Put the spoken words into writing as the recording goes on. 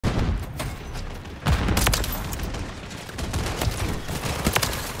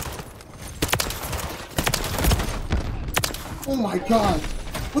Oh my god.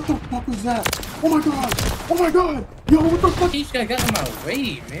 What the fuck was that? Oh my god. Oh my god. Yo, what the fuck? He's got in my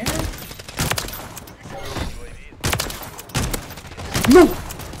way, man. No.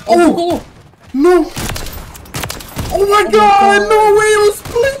 Oh. No. Oh my god. No way. It was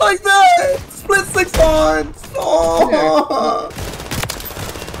split like that. Split 6 on. Oh.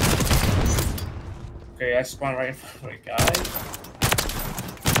 Okay, I spawned right in front of my guy.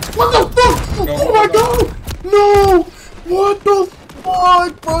 What the fuck? Oh my god. No. What the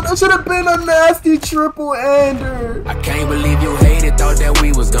fuck, bro? That should have been a nasty triple-ender. I can't believe you hated, thought that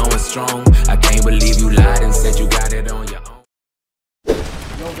we was going strong. I can't believe you lied and said you got it on your own.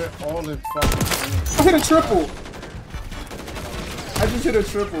 Yo, they're all in fucking. I hit a triple. I just hit a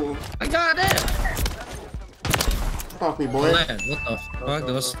triple. I got it. Fuck me, boy. What the fuck?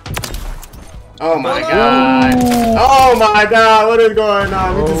 Those. Oh my god. Oh my god. What is going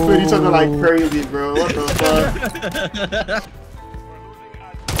on? We just split each other like crazy, bro. What the fuck?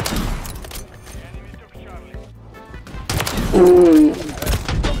 Ooh.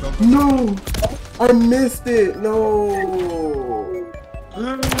 No. I missed it. No.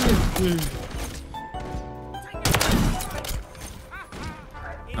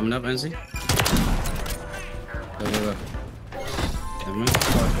 I'm up, NC. Go.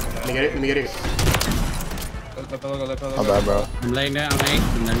 Let me get it. Let me get it. My bad, bro. I'm laying down,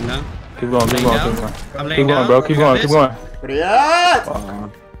 I'm laying down. Keep going, keep going, keep going. I'm laying Keep going, down. bro. Keep going, keep going. Where you at?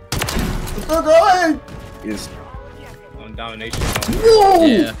 It's still going. Yes. On domination. Whoa!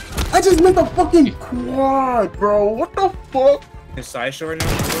 Yeah. I just missed a fucking quad, bro. What the fuck? His sideshow right now,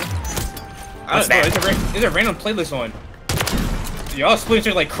 bro. I don't know. There's a random playlist on. Y'all splitting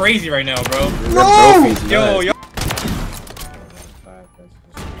shit like crazy right now, bro. No! Yo.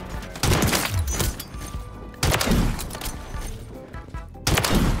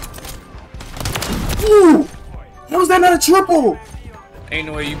 Ooh! How was that not a triple? Ain't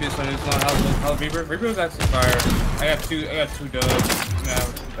no way you been playing this long. How's Reaper? Reaper was actually fire. I got two dubs.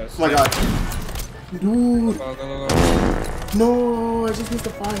 Oh my god. Dude. Go. No, I just missed a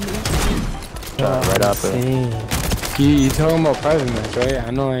 5 minutes. Right out there. You talking about private match, right? I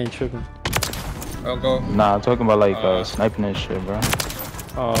know I ain't tripping. Go. Nah, I'm talking about like sniping and shit, bro.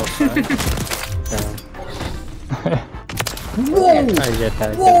 Oh, okay. Damn. Whoa! I get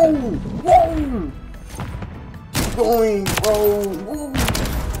that. Whoa! Going, bro. Whoa.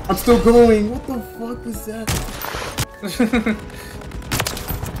 I'm still going. What the fuck is that?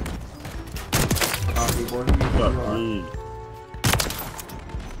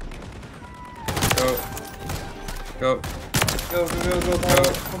 Go.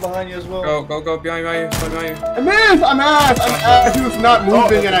 I'm behind you as well. Go. Behind you. I missed! I'm ass! He was not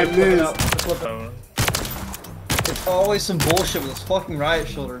moving and I missed. It's always some bullshit with this fucking riot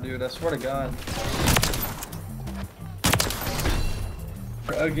shoulder, dude. I swear to God.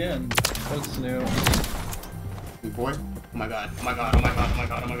 Again. What's new? Boy. Oh my god.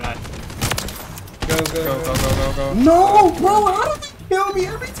 Go. No, bro, how does he kill me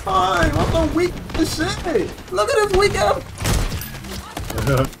every time? I'm so weak as shit. Look at this weak ass.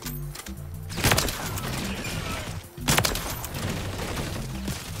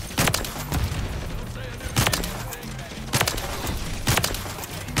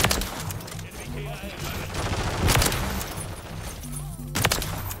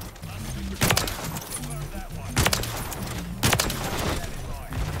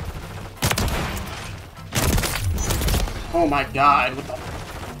 Oh my god, what the...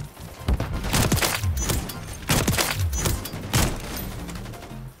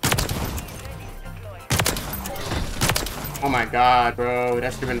 Oh my god, bro,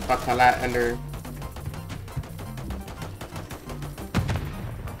 that should've been fucked my lat under.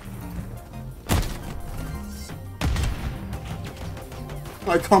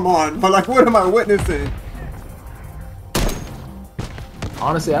 Like, come on, but like, what am I witnessing?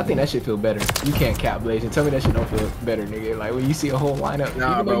 Honestly, I think that shit feel better. You can't cap Blaze and tell me that shit don't feel better, nigga. Like when you see a whole lineup,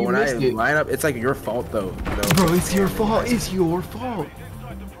 nah, bro. When I line up, it's like your fault though. Bro, it's your fault. It's your fault.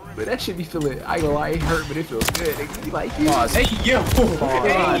 But that shit be feeling. I ain't gonna lie, it hurt, but it feels good. Nigga, you like you. Hey yo.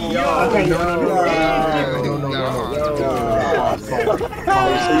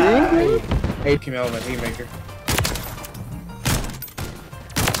 Hey, came out with my haymaker.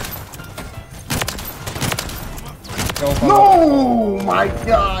 No! My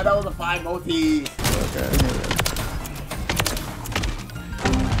god, that was a 5 OT. Okay.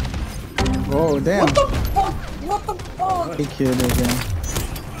 Oh, damn. What the fuck? What the fuck? He killed it again.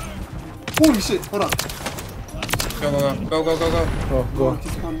 Holy shit, hold up. Go. Oh, go.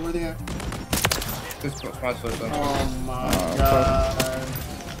 Where they at? This spot's first. Oh my god.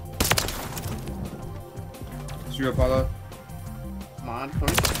 Shoot Apollo. Come on,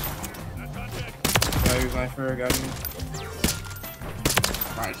 push. Got you, sniper. Got you.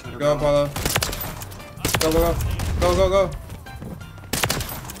 Right, Go, Apollo. Go, go, go. Go, go, go.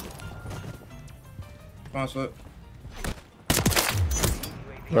 Come on, slip.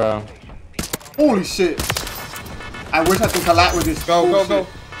 Bro. Holy shit. I wish I could collide with this. Go, bullshit. go, go.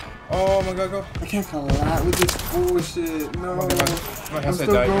 Oh my god, go. I can't collide with this bullshit. No. My headset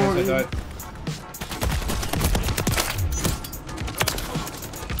died. My headset died.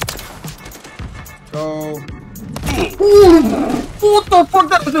 Go. What the fuck?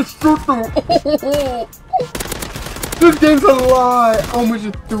 That was just shoot through. This game's a lie. I almost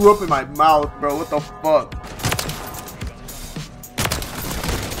just threw up in my mouth, bro. What the fuck?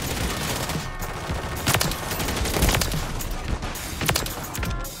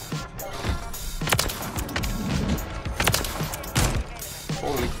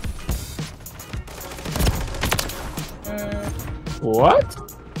 Holy. What?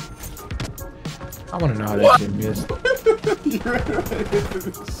 I want to know how that shit missed.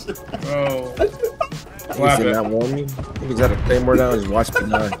 Oh. He's not warn me. He's got a claymore down. Just watch me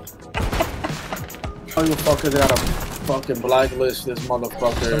now. How the fuck is got a fucking blacklist this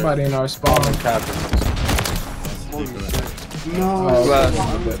motherfucker? Somebody in our spawn. Captain. No.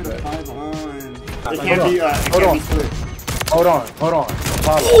 It can't be. Hold on. Apollo.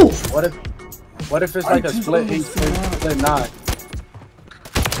 What if it's like a split 8, split 9?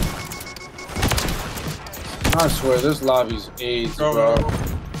 I swear this lobby's AIDS, bro.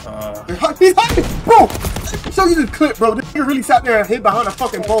 He's hiding, bro. Show you this clip, bro. This nigga really sat there and hid behind a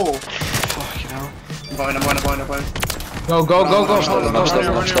fucking pole. Fuck, you know. I'm going. Go. I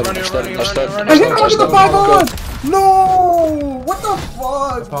hit him with the 5-on. No. What the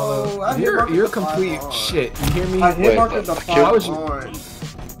fuck, bro? You're complete shit. You hear me? I hit marked with the 5-on.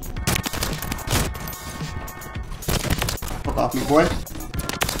 Fuck off me, boy.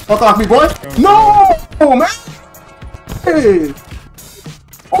 Fuck off me, boy. No, man. Hey.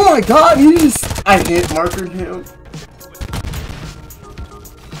 Oh my god, he just... I hit markered him.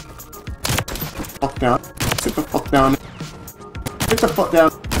 Fuck down. Sit the fuck down. Sit the fuck down.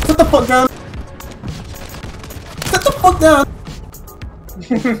 Sit the fuck down. Sit the fuck down.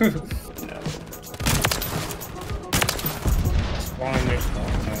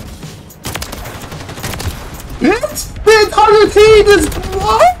 Bitch! The entire team is...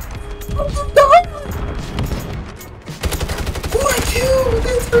 What? Oh my god!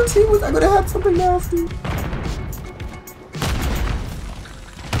 The entire team was... I'm gonna have something nasty.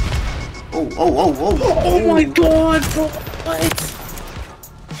 Oh my god, bro. What? Oh my god.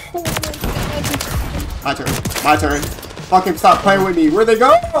 My turn. Fucking stop playing with me. Where'd they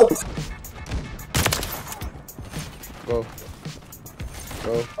go? Go.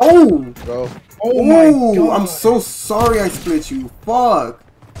 Oh! Go. Oh my god. I'm so sorry I split you. Fuck.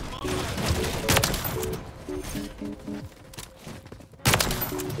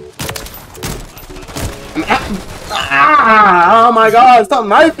 Oh my god, stop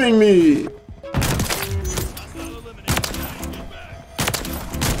knifing me!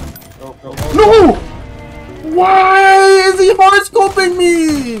 No! Why is he hard scoping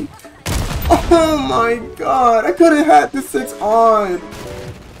me? Oh my god, I could have had the 6 on.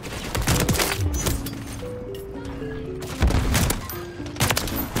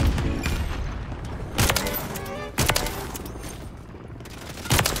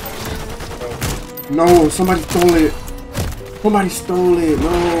 No, somebody stole it. Somebody stole it.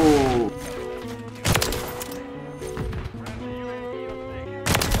 No.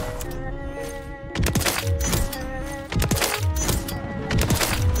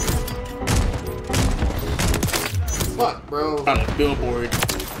 Fuck, bro. On a billboard.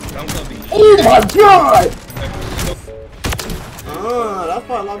 Oh my god! That's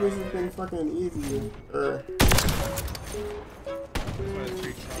why lobbies has been fucking easy.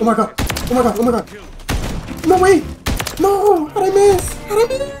 Oh my god! Oh my god! Oh my god! No way! No! How'd I miss? How'd I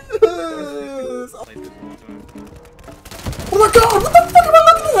miss? Oh my god! What the fuck am I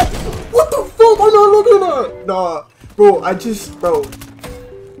looking at? What the fuck am I not looking at? Nah, bro, bro.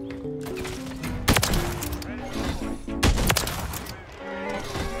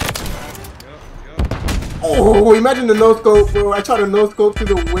 Oh, imagine the no-scope, bro. I tried to no-scope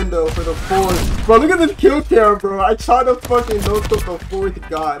through the window for the 4th. Bro, look at this kill cam, bro. I tried to fucking no-scope the 4th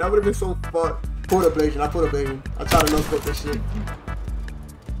guy. That would've been so fucked. Put ablation. I put ablation. I tried to no-scope this shit.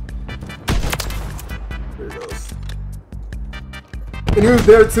 Here it goes. And he was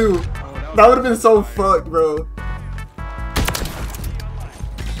there too. That would've been so fucked, bro.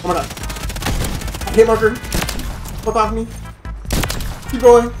 Oh my god. Hit marker. Fuck off me. Keep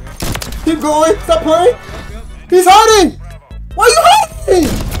going. Keep going. Stop playing. He's hiding. Why are you hiding?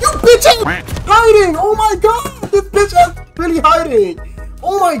 bitch is hiding! Oh my god! This bitch is really hiding!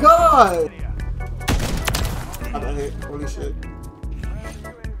 Oh my god! I got hit. Holy shit.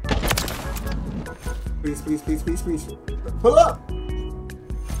 Please, please, please, please, please. Pull up!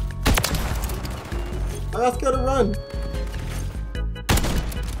 I got scared to run.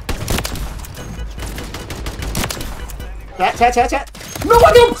 Chat. No,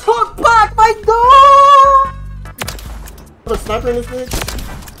 I didn't talk back! My god! Put a sniper in this bitch.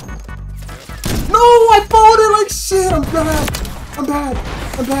 No, I folded like shit! I'm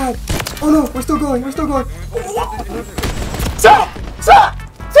bad. Oh no, we're still going. Chat!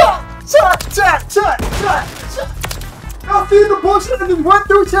 Y'all see the bullshit that just went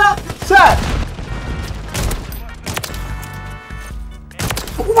through, chat?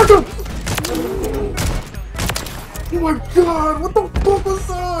 Oh my god! Oh my god, what the fuck was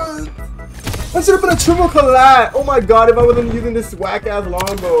that? That should have been a triple collat. Oh my god, if I wasn't using this whack ass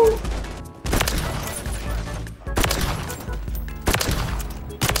longbow.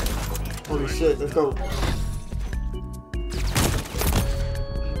 Holy shit, let's go.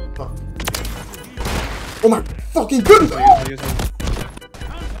 Fuck. Oh my fucking goodness!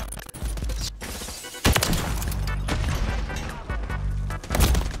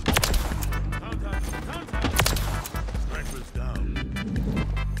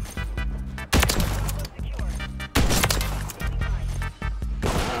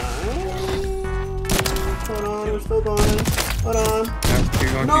 Still going. Hold on. Keep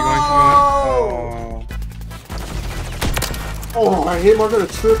going. Oh, I hit marker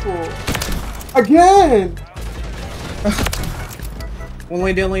to triple. Again! One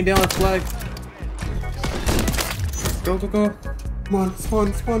lane down, flag. Go. Come on,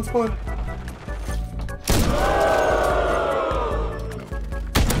 spawn.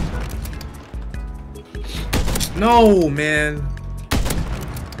 No, man.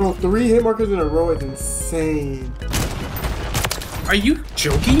 Bro, 3 hit markers in a row is insane. Are you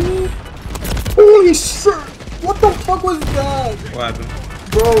joking me? Holy shit! What the fuck was that? What happened?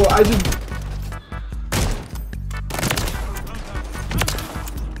 Bro, I just...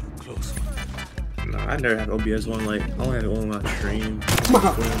 No, I never had OBS one. Like, I only had it on my stream.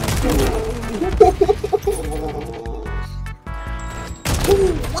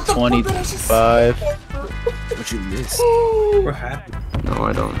 What the 25. What you miss? What happened? No,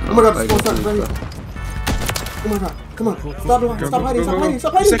 I don't know. Oh my god, this one's not ready. Oh my god, come on. Stop hiding. Go. I'm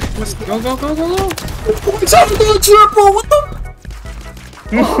trying to do a triple, what the?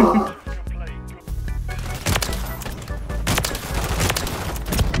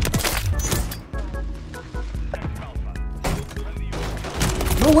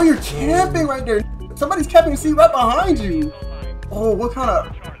 No way, you're camping right there. Somebody's camping, see, right behind you. Oh, what kind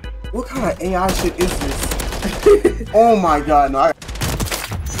of AI shit is this? Oh my god, no.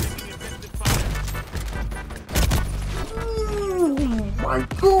 My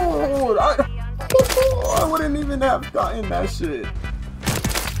god, I wouldn't even have gotten that shit.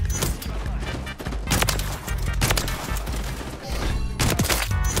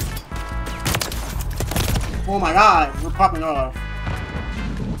 Oh my god, we're popping off.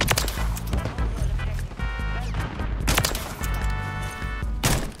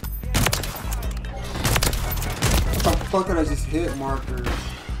 What the fuck did I just hit markers?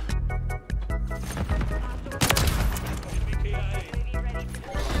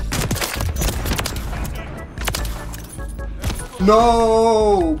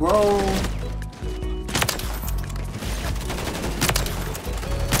 No, bro.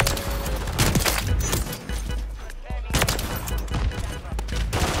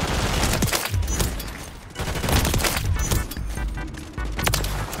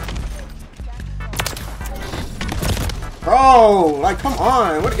 Bro, like, come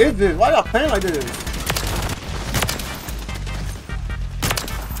on. What is this? Why y'all playing like this?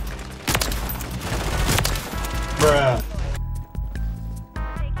 Bruh.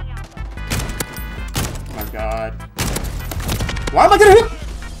 God. Why am I gonna hit?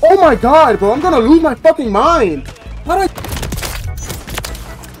 Oh my god, bro, I'm gonna lose my fucking mind. How did I...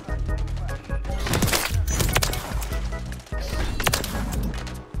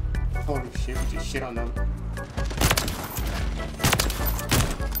 Holy shit, we just shit on them.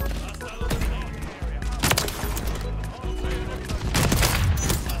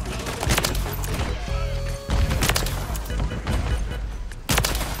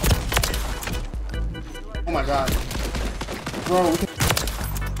 Oh my god. Bro, we can...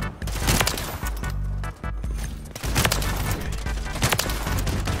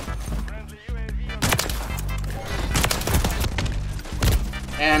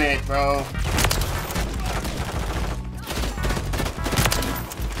 Damn it, bro.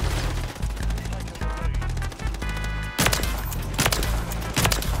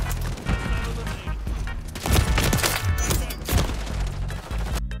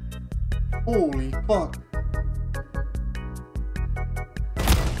 Holy fuck.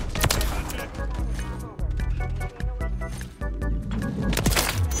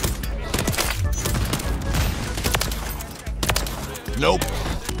 Nope.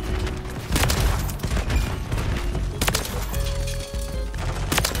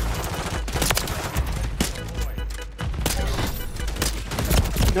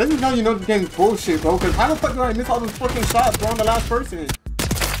 This is how you know the game's bullshit, bro. Cause how the fuck do I miss all those fucking shots, bro? I'm the last person.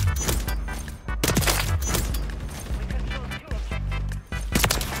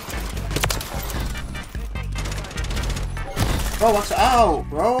 Bro, watch out,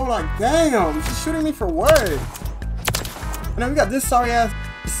 bro. Like, damn. She's shooting me for what? And then we got this sorry ass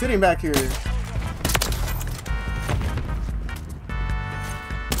sitting back here.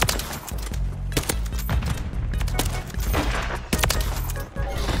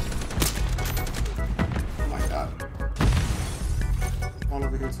 Oh my god. All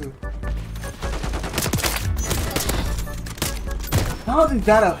over here too. How is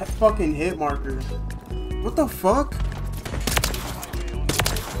that a fucking hit marker? What the fuck?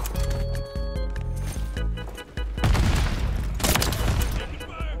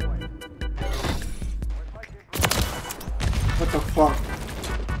 What the fuck?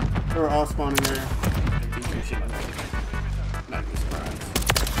 They were all spawning there. Not be surprised.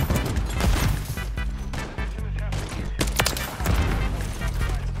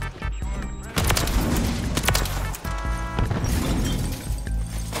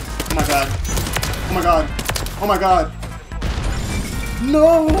 Oh my god. Oh my god. Oh my god.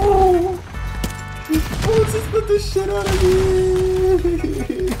 No! Oh, just put the shit out of me!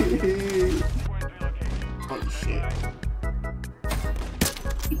 Holy shit.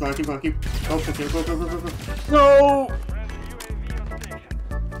 Keep going, keep going, keep go, go, go, go, go, go. No!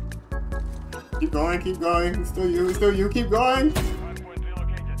 Keep going, it's still you, keep going!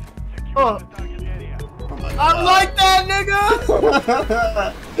 Oh, oh my god. I like that, nigga!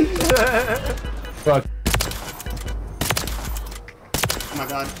 Fuck. Oh my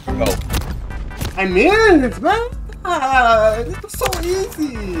god. Go. I'm in it, man! This was so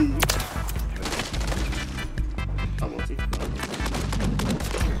easy! I won't see.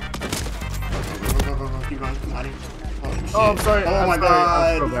 Keep going, keep going. Oh, I'm sorry. Oh my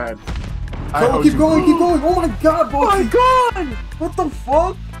god. I'm so bad. Go, keep going, keep going. Oh my god, bro. Oh my god! What the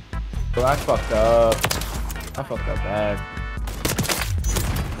fuck? Bro, I fucked up. I fucked up bad.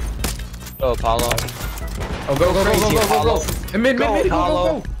 Oh, Apollo. Oh, go, go, go, go, go, go, go. And mid, Go, mid, go,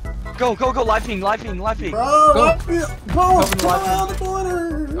 Apollo. go, Go, live ping. Bro, Go. go around the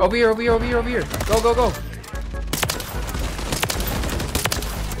corner. go. Over here, over here, over here, over here. Go, go, go.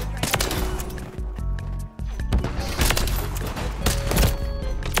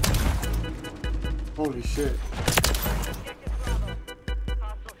 Holy shit.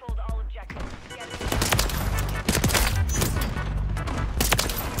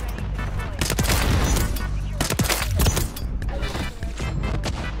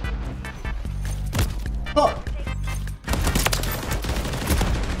 Fuck.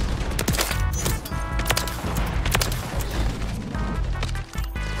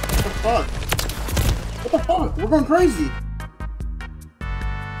 What the fuck? What the fuck? We're going crazy.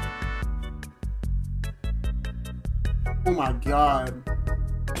 Oh my god.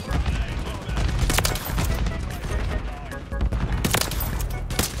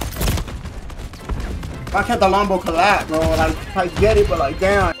 Why can't the Lambo collapse, bro? Like, I get it, but like,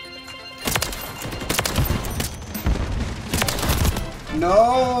 damn.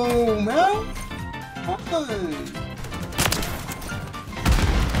 No, man. Come on.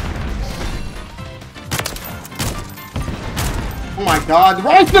 Oh my god, the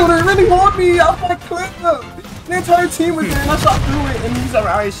right shooter really want me. I was like, clip up. The entire team was there and I shot through it and he's a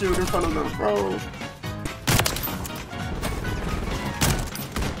right shooter in front of them, bro.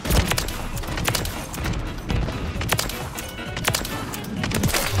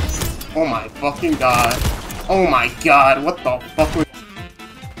 Oh my fucking god. Oh my god, what the fuck was...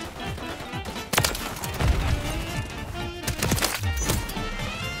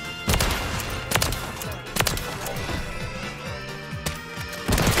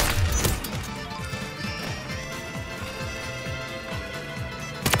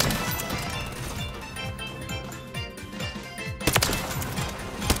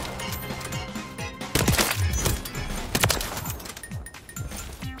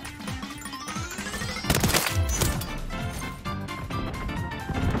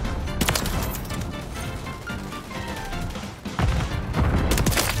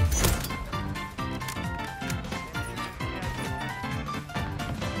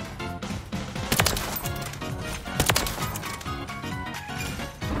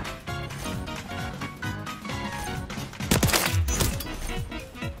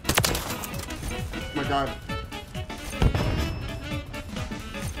 god.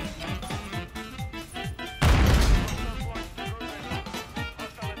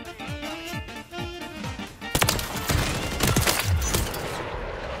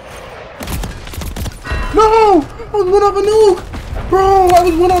 No! I was one off a nuke! Bro, I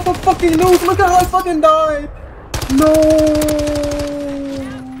was one off a fucking nuke! Look at how I fucking died! No!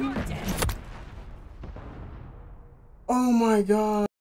 Oh my god.